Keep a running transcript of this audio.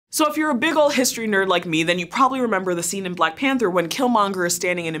So if you're a big ol' history nerd like me, then you probably remember the scene in Black Panther when Killmonger is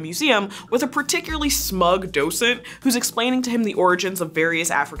standing in a museum with a particularly smug docent who's explaining to him the origins of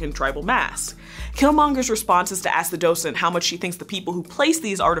various African tribal masks. Killmonger's response is to ask the docent how much she thinks the people who placed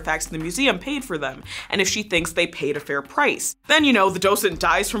these artifacts in the museum paid for them, and if she thinks they paid a fair price. Then, you know, the docent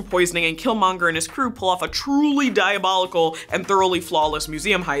dies from poisoning and Killmonger and his crew pull off a truly diabolical and thoroughly flawless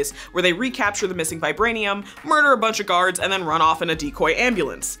museum heist where they recapture the missing vibranium, murder a bunch of guards, and then run off in a decoy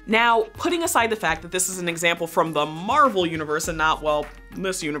ambulance. Now, putting aside the fact that this is an example from the Marvel universe and not, well,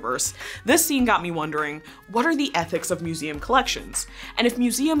 this universe, this scene got me wondering, what are the ethics of museum collections? And if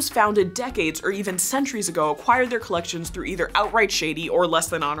museums founded decades or even centuries ago acquired their collections through either outright shady or less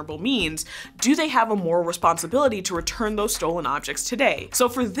than honorable means, do they have a moral responsibility to return those stolen objects today? So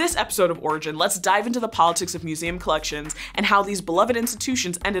for this episode of Origin, let's dive into the politics of museum collections and how these beloved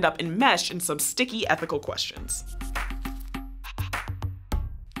institutions ended up enmeshed in some sticky ethical questions.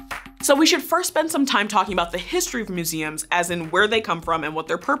 So we should first spend some time talking about the history of museums, as in where they come from and what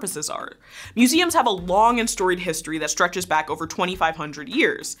their purposes are. Museums have a long and storied history that stretches back over 2,500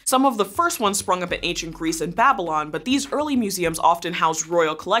 years. Some of the first ones sprung up in ancient Greece and Babylon, but these early museums often housed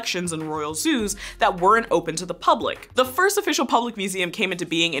royal collections and royal zoos that weren't open to the public. The first official public museum came into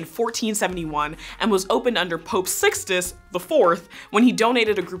being in 1471 and was opened under Pope Sixtus IV when he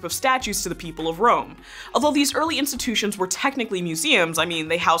donated a group of statues to the people of Rome. Although these early institutions were technically museums, I mean,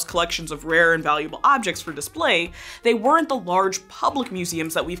 they housed collections of rare and valuable objects for display, they weren't the large public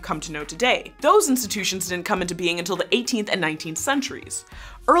museums that we've come to know today. Those institutions didn't come into being until the 18th and 19th centuries.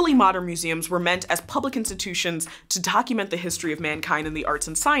 Early modern museums were meant as public institutions to document the history of mankind in the arts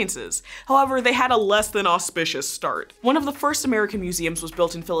and sciences. However, they had a less than auspicious start. One of the first American museums was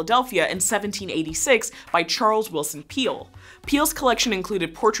built in Philadelphia in 1786 by Charles Willson Peale. Peale's collection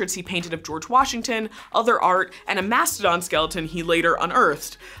included portraits he painted of George Washington, other art, and a mastodon skeleton he later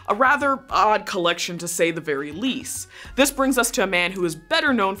unearthed. A rather odd collection to say the very least. This brings us to a man who is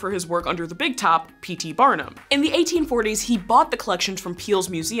better known for his work under the big top, P.T. Barnum. In the 1840s, he bought the collections from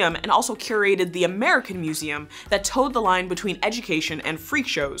Peale's museum and also curated the American Museum that towed the line between education and freak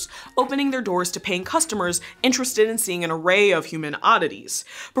shows, opening their doors to paying customers interested in seeing an array of human oddities.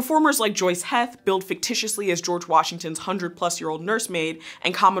 Performers like Joyce Heth, billed fictitiously as George Washington's 100-plus-year-old nursemaid,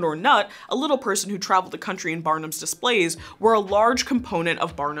 and Commodore Nutt, a little person who traveled the country in Barnum's displays, were a large component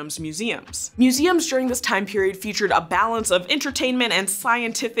of Barnum's museums. Museums during this time period featured a balance of entertainment and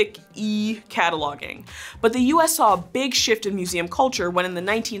scientific cataloging. But the US saw a big shift in museum culture when in the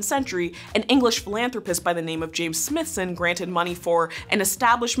 19th century, an English philanthropist by the name of James Smithson granted money for an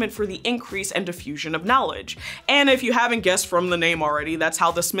establishment for the increase and diffusion of knowledge. And if you haven't guessed from the name already, that's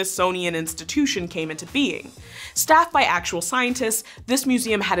how the Smithsonian Institution came into being. Staffed by actual scientists, this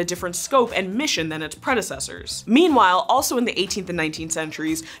museum had a different scope and mission than its predecessors. Meanwhile, also in the 18th and 19th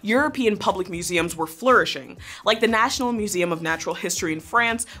centuries, European public museums were flourishing, like the National Museum of Natural History in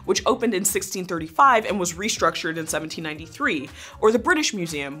France, which opened in 1635 and was restructured in 1793, or the British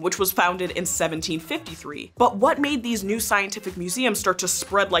Museum, which was founded in 1753. But what made these new scientific museums start to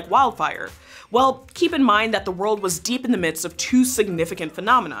spread like wildfire? Well, keep in mind that the world was deep in the midst of two significant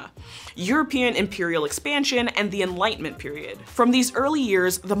phenomena: European imperial expansion and the Enlightenment period. From these early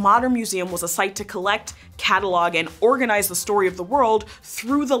years, the modern museum was a site to collect, catalog, and organize the story of the world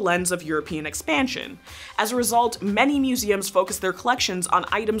through the lens of European expansion. As a result, many museums focused their collections on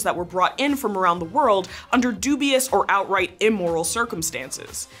items that were brought in from around the world under dubious or outright immoral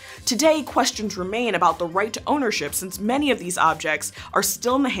circumstances. Today, questions remain about the right to ownership, since many of these objects are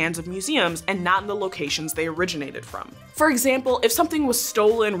still in the hands of museums and not in the locations they originated from. For example, if something was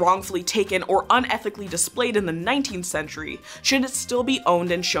stolen, wrongfully taken, or unethically displayed in the 19th century, should it still be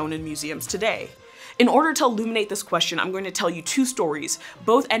owned and shown in museums today? In order to illuminate this question, I'm going to tell you two stories,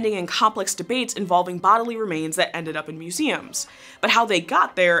 both ending in complex debates involving bodily remains that ended up in museums. But how they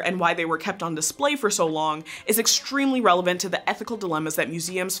got there and why they were kept on display for so long is extremely relevant to the ethical dilemmas that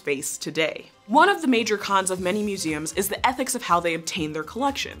museums face today. One of the major cons of many museums is the ethics of how they obtain their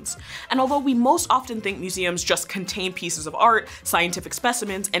collections. And although we most often think museums just contain pieces of art, scientific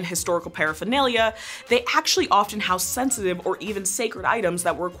specimens, and historical paraphernalia, they actually often house sensitive or even sacred items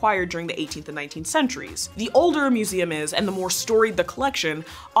that were acquired during the 18th and 19th centuries. The older a museum is and the more storied the collection,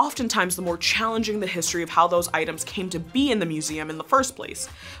 oftentimes the more challenging the history of how those items came to be in the museum in the first place.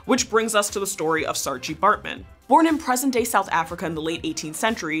 Which brings us to the story of Saartjie Baartman. Born in present-day South Africa in the late 18th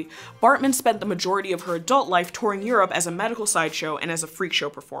century, Baartman spent the majority of her adult life touring Europe as a medical sideshow and as a freak show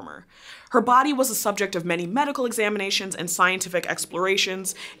performer. Her body was the subject of many medical examinations and scientific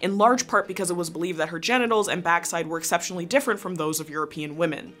explorations, in large part because it was believed that her genitals and backside were exceptionally different from those of European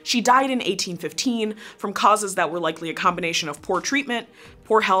women. She died in 1815 from causes that were likely a combination of poor treatment,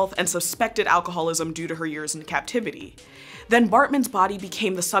 poor health, and suspected alcoholism due to her years in captivity. Then Baartman's body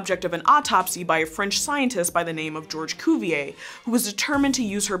became the subject of an autopsy by a French scientist by the name of Georges Cuvier, who was determined to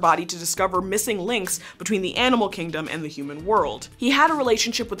use her body to discover missing links between the animal kingdom and the human world. He had a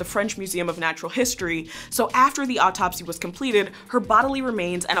relationship with the French Museum of Natural History, so after the autopsy was completed, her bodily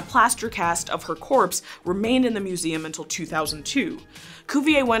remains and a plaster cast of her corpse remained in the museum until 2002.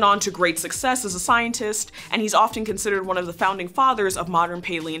 Cuvier went on to great success as a scientist, and he's often considered one of the founding fathers of modern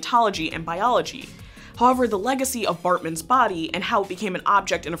paleontology and biology. However, the legacy of Baartman's body and how it became an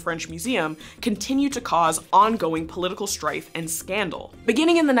object in a French museum continued to cause ongoing political strife and scandal.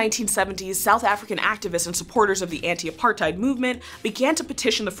 Beginning in the 1970s, South African activists and supporters of the anti-apartheid movement began to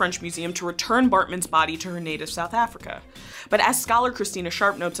petition the French Museum to return Baartman's body to her native South Africa. But as scholar Christina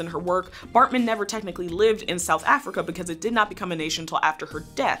Sharp notes in her work, Baartman never technically lived in South Africa because it did not become a nation until after her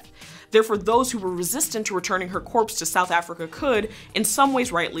death. Therefore, those who were resistant to returning her corpse to South Africa could, in some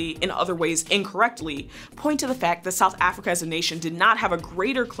ways rightly, in other ways incorrectly, point to the fact that South Africa as a nation did not have a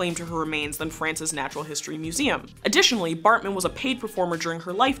greater claim to her remains than France's Natural History Museum. Additionally, Baartman was a paid performer during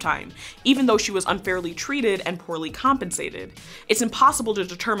her lifetime, even though she was unfairly treated and poorly compensated. It's impossible to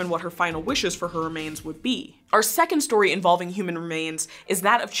determine what her final wishes for her remains would be. Our second story involving human remains is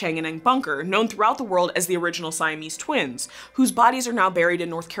that of Chang and Bunker, known throughout the world as the original Siamese twins, whose bodies are now buried in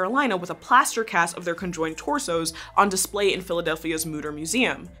North Carolina with a plaster cast of their conjoined torsos on display in Philadelphia's Mutter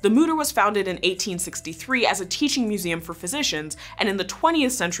Museum. The Mutter was founded in 1863 as a teaching museum for physicians, and in the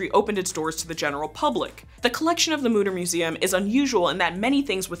 20th century opened its doors to the general public. The collection of the Mutter Museum is unusual in that many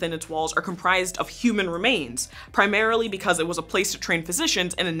things within its walls are comprised of human remains, primarily because it was a place to train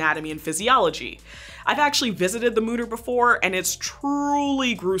physicians in anatomy and physiology. I've actually visited the Mutter before, and it's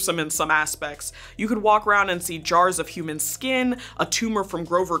truly gruesome in some aspects. You could walk around and see jars of human skin, a tumor from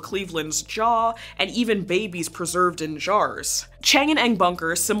Grover Cleveland's jaw, and even babies preserved in jars. Chang and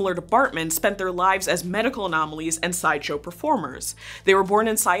Bunker, similar to Baartman, spent their lives as medical anomalies and sideshow performers. They were born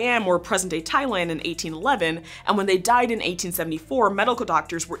in Siam, or present-day Thailand, in 1811, and when they died in 1874, medical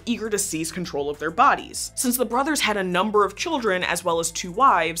doctors were eager to seize control of their bodies. Since the brothers had a number of children, as well as 2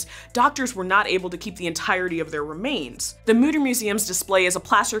 wives, doctors were not able to keep the entirety of their remains. The Mutter Museum's display is a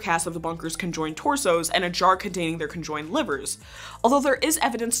plaster cast of the Bunkers' conjoined torsos and a jar containing their conjoined livers. Although there is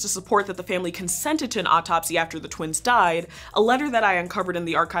evidence to support that the family consented to an autopsy after the twins died, a letter that I uncovered in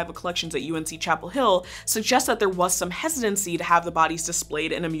the archival collections at UNC Chapel Hill suggests that there was some hesitancy to have the bodies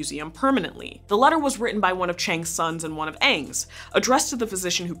displayed in a museum permanently. The letter was written by one of Chang's sons and one of Ng's. Addressed to the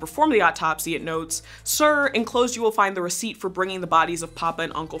physician who performed the autopsy, it notes, "Sir, enclosed you will find the receipt for bringing the bodies of Papa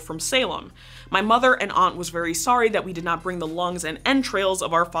and Uncle from Salem. My mother and aunt was very sorry that we did not bring the lungs and entrails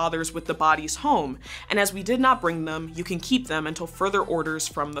of our fathers with the bodies home, and as we did not bring them, you can keep them until further orders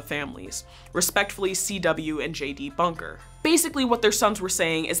from the families. Respectfully, C.W. and J.D. Bunker." Basically, what their sons were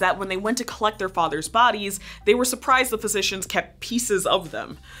saying is that when they went to collect their father's bodies, they were surprised the physicians kept pieces of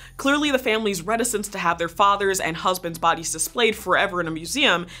them. Clearly, the family's reticence to have their father's and husband's bodies displayed forever in a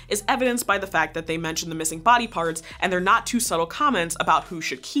museum is evidenced by the fact that they mention the missing body parts and their not too subtle comments about who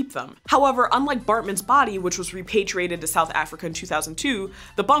should keep them. However, unlike Baartman's body, which was repatriated to South Africa in 2002,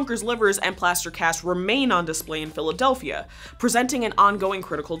 the Bunkers' livers and plaster cast remain on display in Philadelphia, presenting an ongoing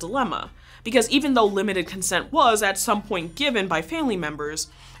critical dilemma. Because even though limited consent was at some point given by family members,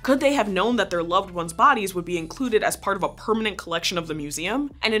 could they have known that their loved ones' bodies would be included as part of a permanent collection of the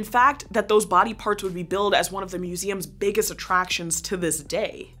museum? And in fact, that those body parts would be billed as one of the museum's biggest attractions to this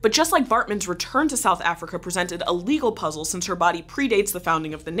day. But just like Baartman's return to South Africa presented a legal puzzle since her body predates the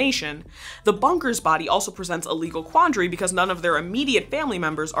founding of the nation, the Bunkers' body also presents a legal quandary because none of their immediate family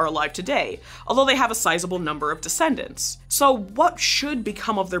members are alive today, although they have a sizable number of descendants. So what should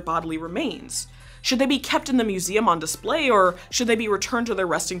become of their bodily remains? Should they be kept in the museum on display, or should they be returned to their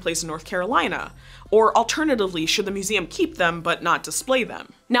resting place in North Carolina? Or alternatively, should the museum keep them but not display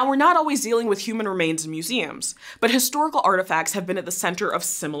them? Now, we're not always dealing with human remains in museums, but historical artifacts have been at the center of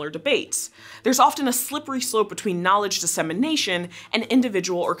similar debates. There's often a slippery slope between knowledge dissemination and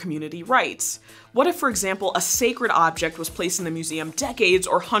individual or community rights. What if, for example, a sacred object was placed in the museum decades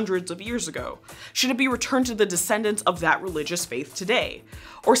or hundreds of years ago? Should it be returned to the descendants of that religious faith today?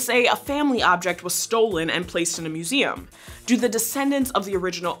 Or say a family object was stolen and placed in a museum. Do the descendants of the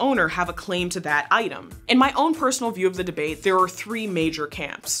original owner have a claim to that item? In my own personal view of the debate, there are 3 major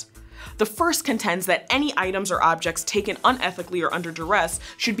camps. The first contends that any items or objects taken unethically or under duress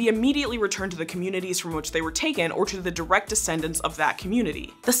should be immediately returned to the communities from which they were taken or to the direct descendants of that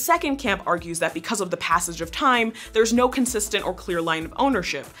community. The second camp argues that because of the passage of time, there's no consistent or clear line of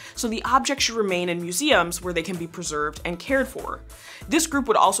ownership, so the objects should remain in museums where they can be preserved and cared for. This group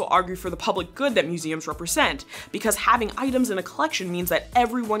would also argue for the public good that museums represent, because having items in a collection means that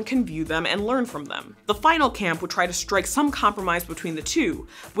everyone can view them and learn from them. The final camp would try to strike some compromise between the two,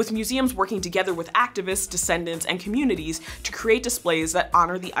 with museums working together with activists, descendants, and communities to create displays that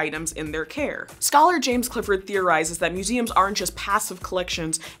honor the items in their care. Scholar James Clifford theorizes that museums aren't just passive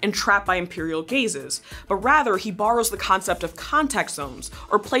collections entrapped by imperial gazes, but rather he borrows the concept of contact zones,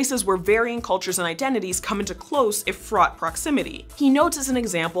 or places where varying cultures and identities come into close, if fraught, proximity. He notes as an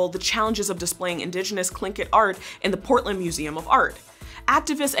example the challenges of displaying indigenous Tlingit art in the Portland Museum of Art.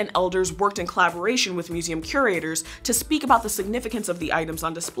 Activists and elders worked in collaboration with museum curators to speak about the significance of the items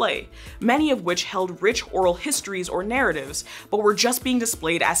on display, many of which held rich oral histories or narratives, but were just being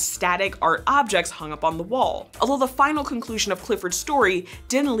displayed as static art objects hung up on the wall. Although the final conclusion of Clifford's story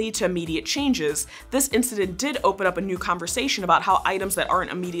didn't lead to immediate changes, this incident did open up a new conversation about how items that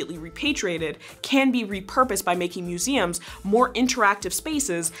aren't immediately repatriated can be repurposed by making museums more interactive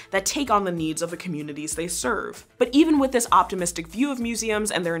spaces that take on the needs of the communities they serve. But even with this optimistic view of museums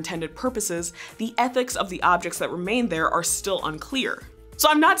and their intended purposes, the ethics of the objects that remain there are still unclear. So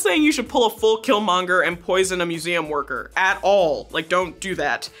I'm not saying you should pull a full Killmonger and poison a museum worker at all. Like, don't do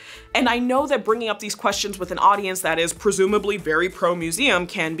that. And I know that bringing up these questions with an audience that is presumably very pro-museum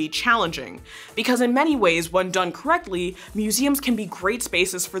can be challenging, because in many ways, when done correctly, museums can be great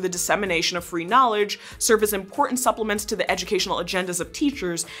spaces for the dissemination of free knowledge, serve as important supplements to the educational agendas of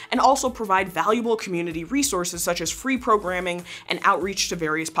teachers, and also provide valuable community resources such as free programming and outreach to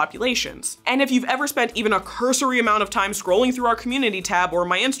various populations. And if you've ever spent even a cursory amount of time scrolling through our community tab or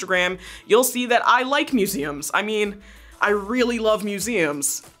my Instagram, you'll see that I like museums. I mean, I really love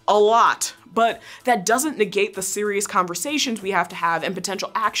museums. A lot. But that doesn't negate the serious conversations we have to have and potential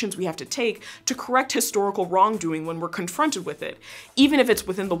actions we have to take to correct historical wrongdoing when we're confronted with it, even if it's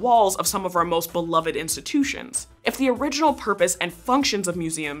within the walls of some of our most beloved institutions. If the original purpose and functions of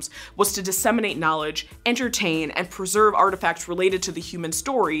museums was to disseminate knowledge, entertain, and preserve artifacts related to the human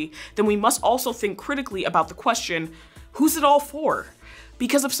story, then we must also think critically about the question, who's it all for?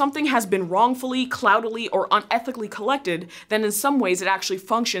 Because if something has been wrongfully, cloudily, or unethically collected, then in some ways it actually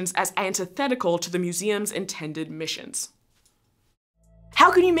functions as antithetical to the museum's intended missions. How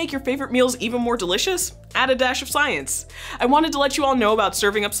can you make your favorite meals even more delicious? Add a dash of science. I wanted to let you all know about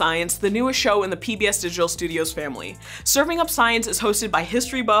Serving Up Science, the newest show in the PBS Digital Studios family. Serving Up Science is hosted by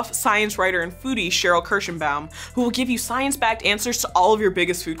history buff, science writer, and foodie Cheryl Kirschenbaum, who will give you science-backed answers to all of your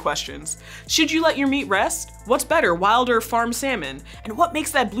biggest food questions. Should you let your meat rest? What's better, wild or farm salmon? And what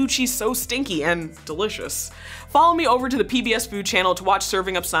makes that blue cheese so stinky and delicious? Follow me over to the PBS Food channel to watch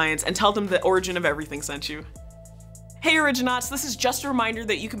Serving Up Science and tell them the origin of everything sent you. Hey Originauts, this is just a reminder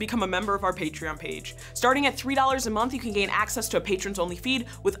that you can become a member of our Patreon page. Starting at $3 a month, you can gain access to a patrons-only feed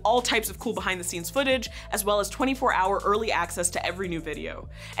with all types of cool behind-the-scenes footage, as well as 24-hour early access to every new video.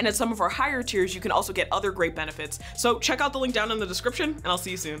 And at some of our higher tiers, you can also get other great benefits. So check out the link down in the description, and I'll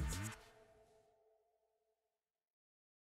see you soon.